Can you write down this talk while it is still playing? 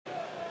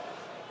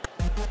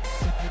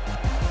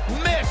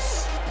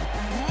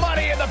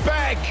the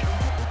bank.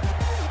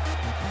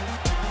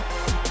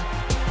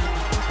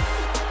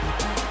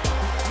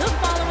 The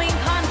following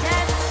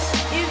contest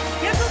is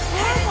scheduled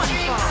for one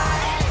fall.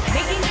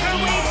 Making her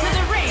way to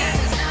the ring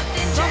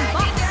from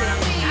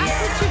Boston,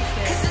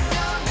 Massachusetts,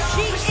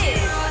 she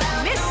is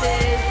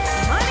Mrs.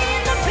 Money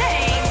in the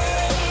Bank,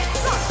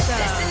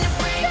 Sasha.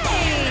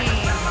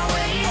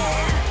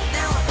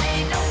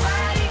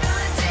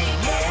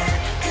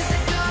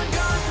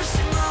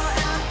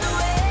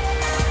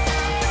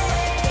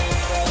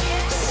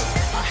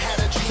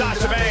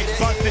 Sasha Banks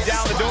busted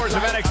down the doors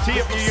of NXT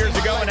a few years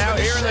ago, and now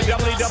here in the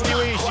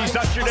WWE, she's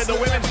ushered in the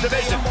women's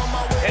division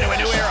into a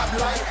new era.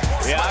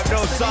 Yeah, I've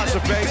known Sasha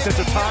Banks since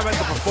her time at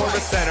the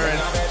Performance Center,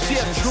 and she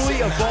has truly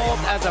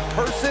evolved as a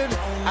person,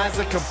 as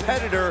a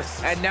competitor,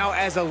 and now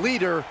as a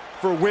leader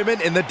for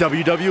women in the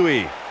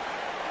WWE.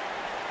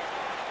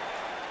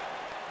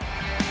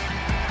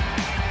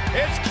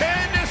 It's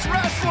Candice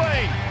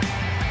wrestling.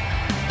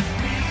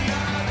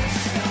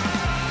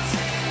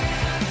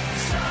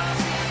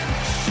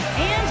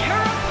 And her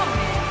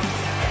opponent,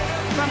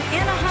 from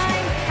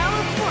Anaheim,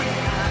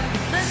 California,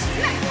 the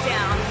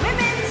SmackDown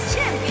Women's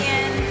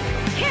Champion,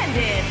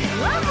 Candice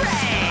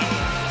Lerae.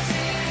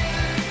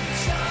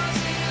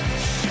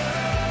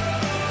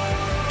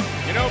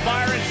 You know,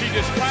 Byron, she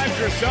describes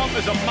herself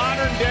as a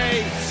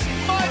modern-day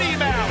Mighty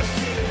Mouse.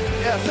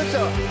 Yeah, such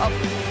a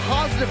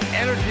positive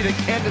energy that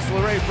Candice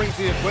Lerae brings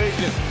to the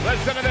equation.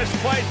 Listen to this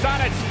place on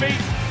its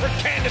feet for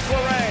Candice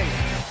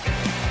Lerae.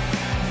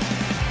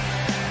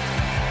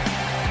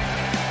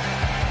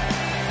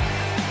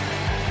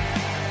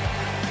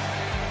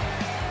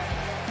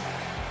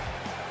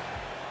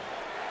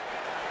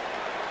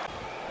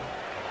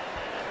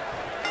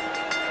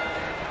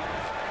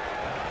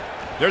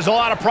 There's a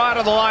lot of pride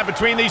on the line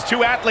between these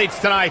two athletes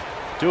tonight.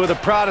 Two of the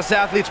proudest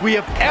athletes we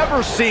have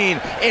ever seen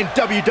in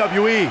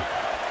WWE.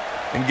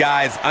 And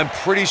guys, I'm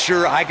pretty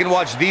sure I can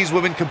watch these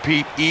women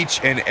compete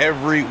each and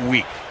every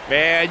week.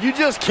 Man, you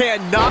just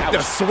can't knock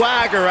the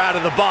swagger out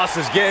of the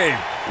boss's game.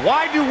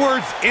 Why do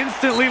words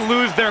instantly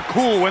lose their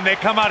cool when they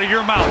come out of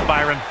your mouth,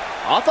 Byron?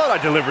 I thought I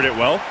delivered it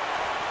well.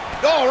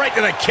 Oh, right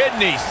to the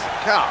kidneys.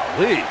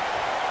 Golly.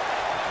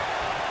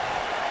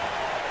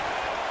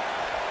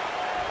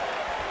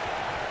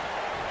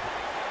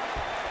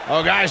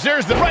 Oh, guys,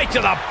 there's the right to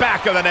the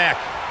back of the neck.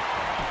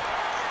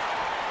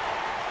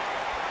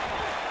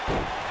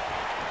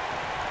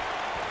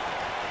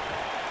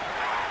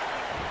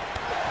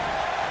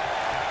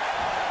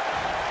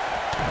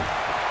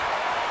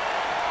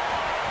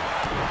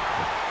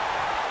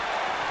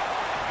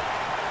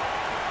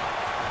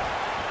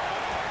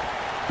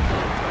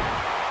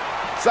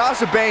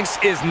 Sasha Banks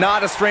is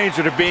not a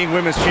stranger to being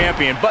women's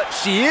champion, but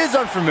she is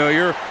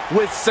unfamiliar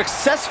with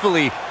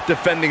successfully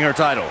defending her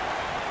title.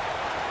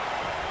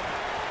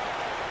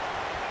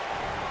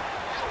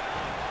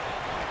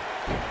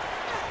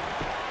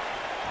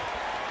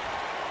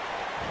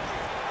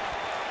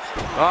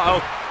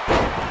 Uh-oh.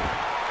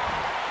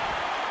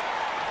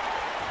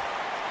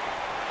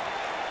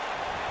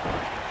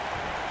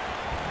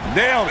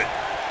 Nailed it.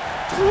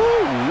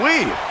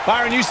 Woo-wee.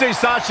 Byron, you say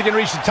Sasha can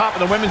reach the top of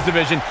the women's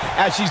division,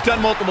 as she's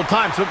done multiple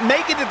times, but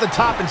making it to the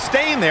top and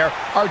staying there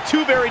are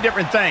two very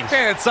different things.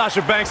 And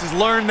Sasha Banks has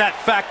learned that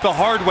fact the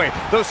hard way.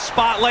 Those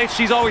spotlights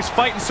she's always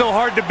fighting so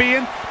hard to be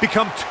in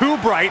become too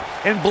bright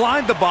and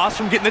blind the boss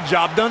from getting the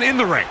job done in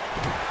the ring.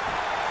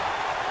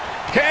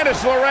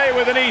 Candice Lerae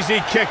with an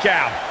easy kick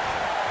out.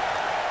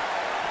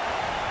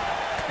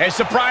 A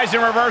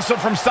surprising reversal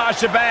from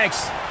Sasha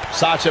Banks.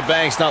 Sasha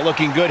Banks not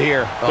looking good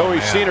here, though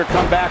we've seen her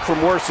come back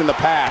from worse in the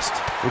past.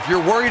 If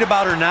you're worried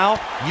about her now,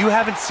 you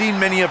haven't seen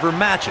many of her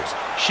matches.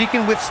 She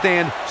can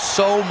withstand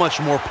so much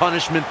more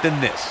punishment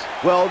than this.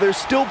 Well, there's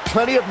still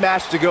plenty of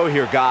match to go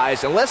here,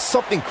 guys. Unless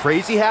something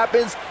crazy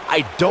happens,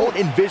 I don't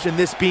envision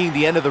this being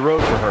the end of the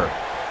road for her.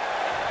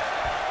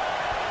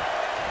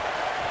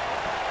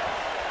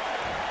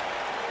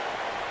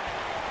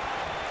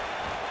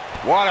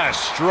 What a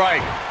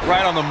strike.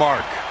 Right on the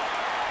mark.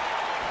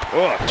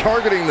 Oh,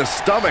 targeting the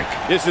stomach.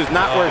 This is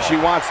not where she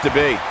wants to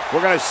be.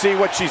 We're going to see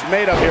what she's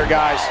made of here,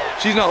 guys.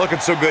 She's not looking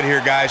so good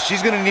here, guys.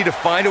 She's going to need to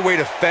find a way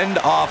to fend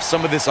off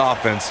some of this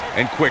offense,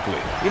 and quickly.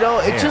 You know,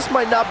 it just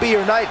might not be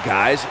your night,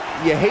 guys.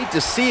 You hate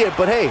to see it,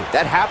 but hey,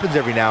 that happens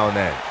every now and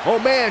then. Oh,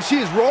 man, she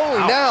is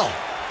rolling now.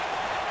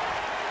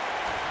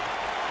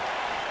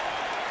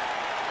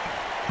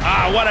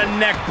 Ah, what a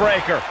neck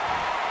breaker.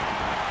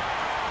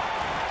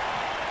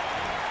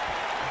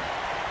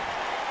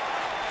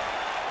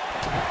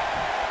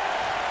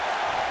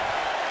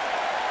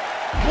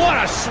 What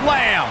a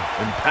slam!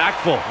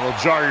 Impactful. It'll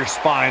jar your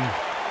spine.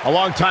 A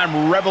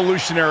longtime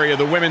revolutionary of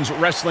the women's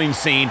wrestling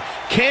scene,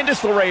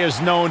 Candice Lerae is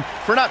known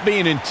for not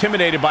being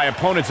intimidated by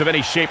opponents of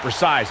any shape or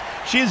size.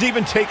 She has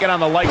even taken on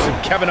the likes of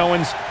Kevin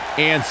Owens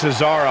and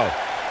Cesaro.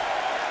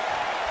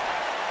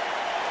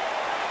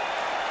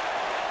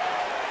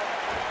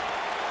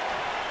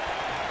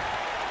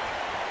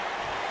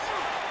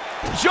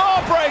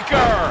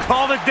 Jawbreaker!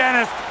 Call the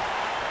dentist.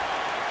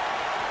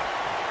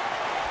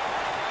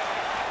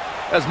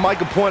 As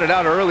Michael pointed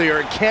out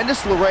earlier,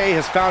 Candice LeRae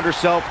has found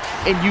herself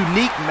in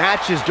unique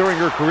matches during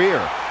her career.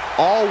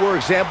 All were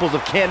examples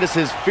of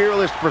Candice's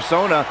fearless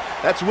persona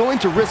that's willing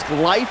to risk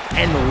life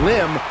and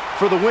limb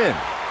for the win.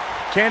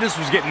 Candice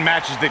was getting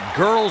matches that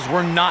girls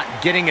were not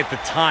getting at the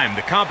time.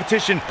 The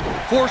competition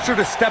forced her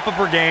to step up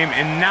her game,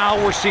 and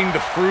now we're seeing the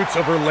fruits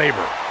of her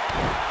labor.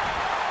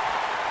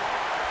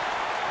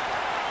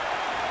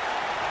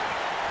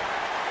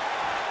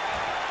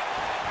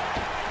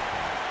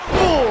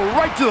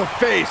 Right to the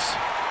face.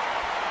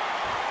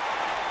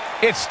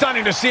 It's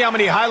stunning to see how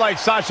many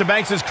highlights Sasha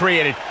Banks has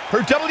created. Her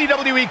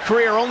WWE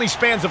career only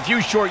spans a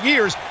few short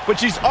years, but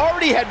she's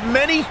already had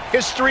many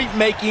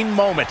history-making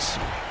moments.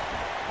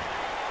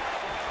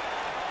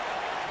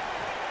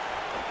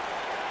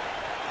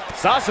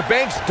 Sasha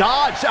Banks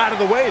dodged out of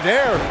the way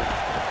there.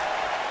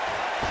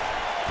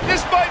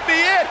 This might be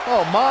it.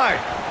 Oh, my.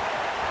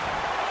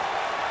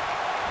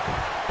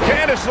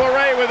 Candice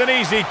LeRae with an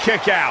easy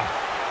kick out.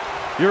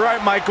 You're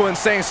right, Michael, in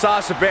saying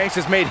Sasha Banks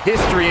has made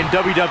history in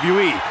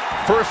WWE.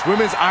 First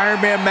women's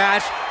Iron Man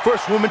match,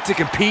 first woman to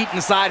compete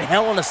inside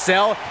Hell in a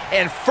Cell,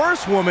 and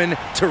first woman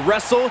to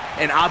wrestle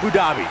in Abu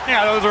Dhabi.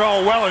 Yeah, those are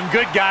all well and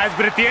good, guys,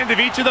 but at the end of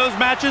each of those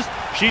matches,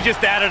 she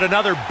just added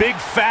another big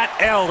fat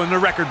L in the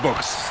record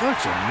books.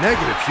 Such a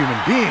negative human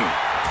being.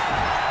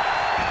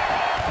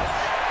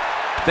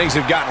 Things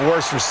have gotten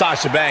worse for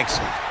Sasha Banks.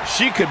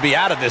 She could be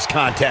out of this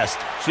contest.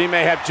 She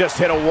may have just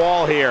hit a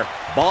wall here.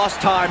 Boss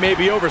time may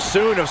be over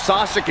soon if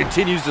Sasha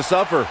continues to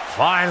suffer.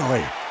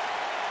 Finally.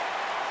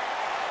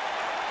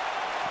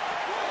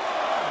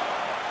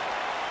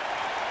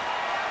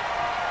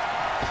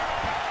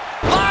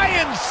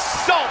 Lion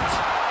salt!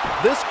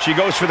 She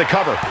goes for the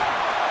cover.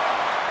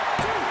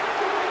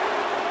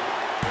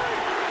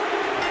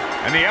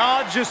 And the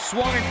odds just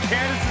swung in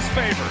Candice's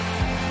favor.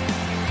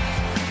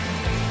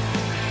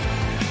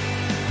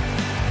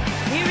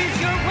 Here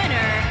is your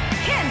winner,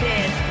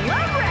 Candice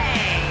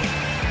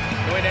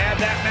LeRae. Going to add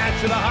that match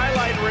to the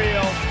highlight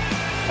reel.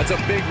 That's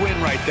a big win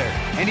right there.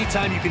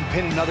 Anytime you can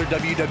pin another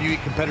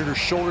WWE competitor's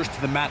shoulders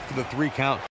to the mat for the 3 count,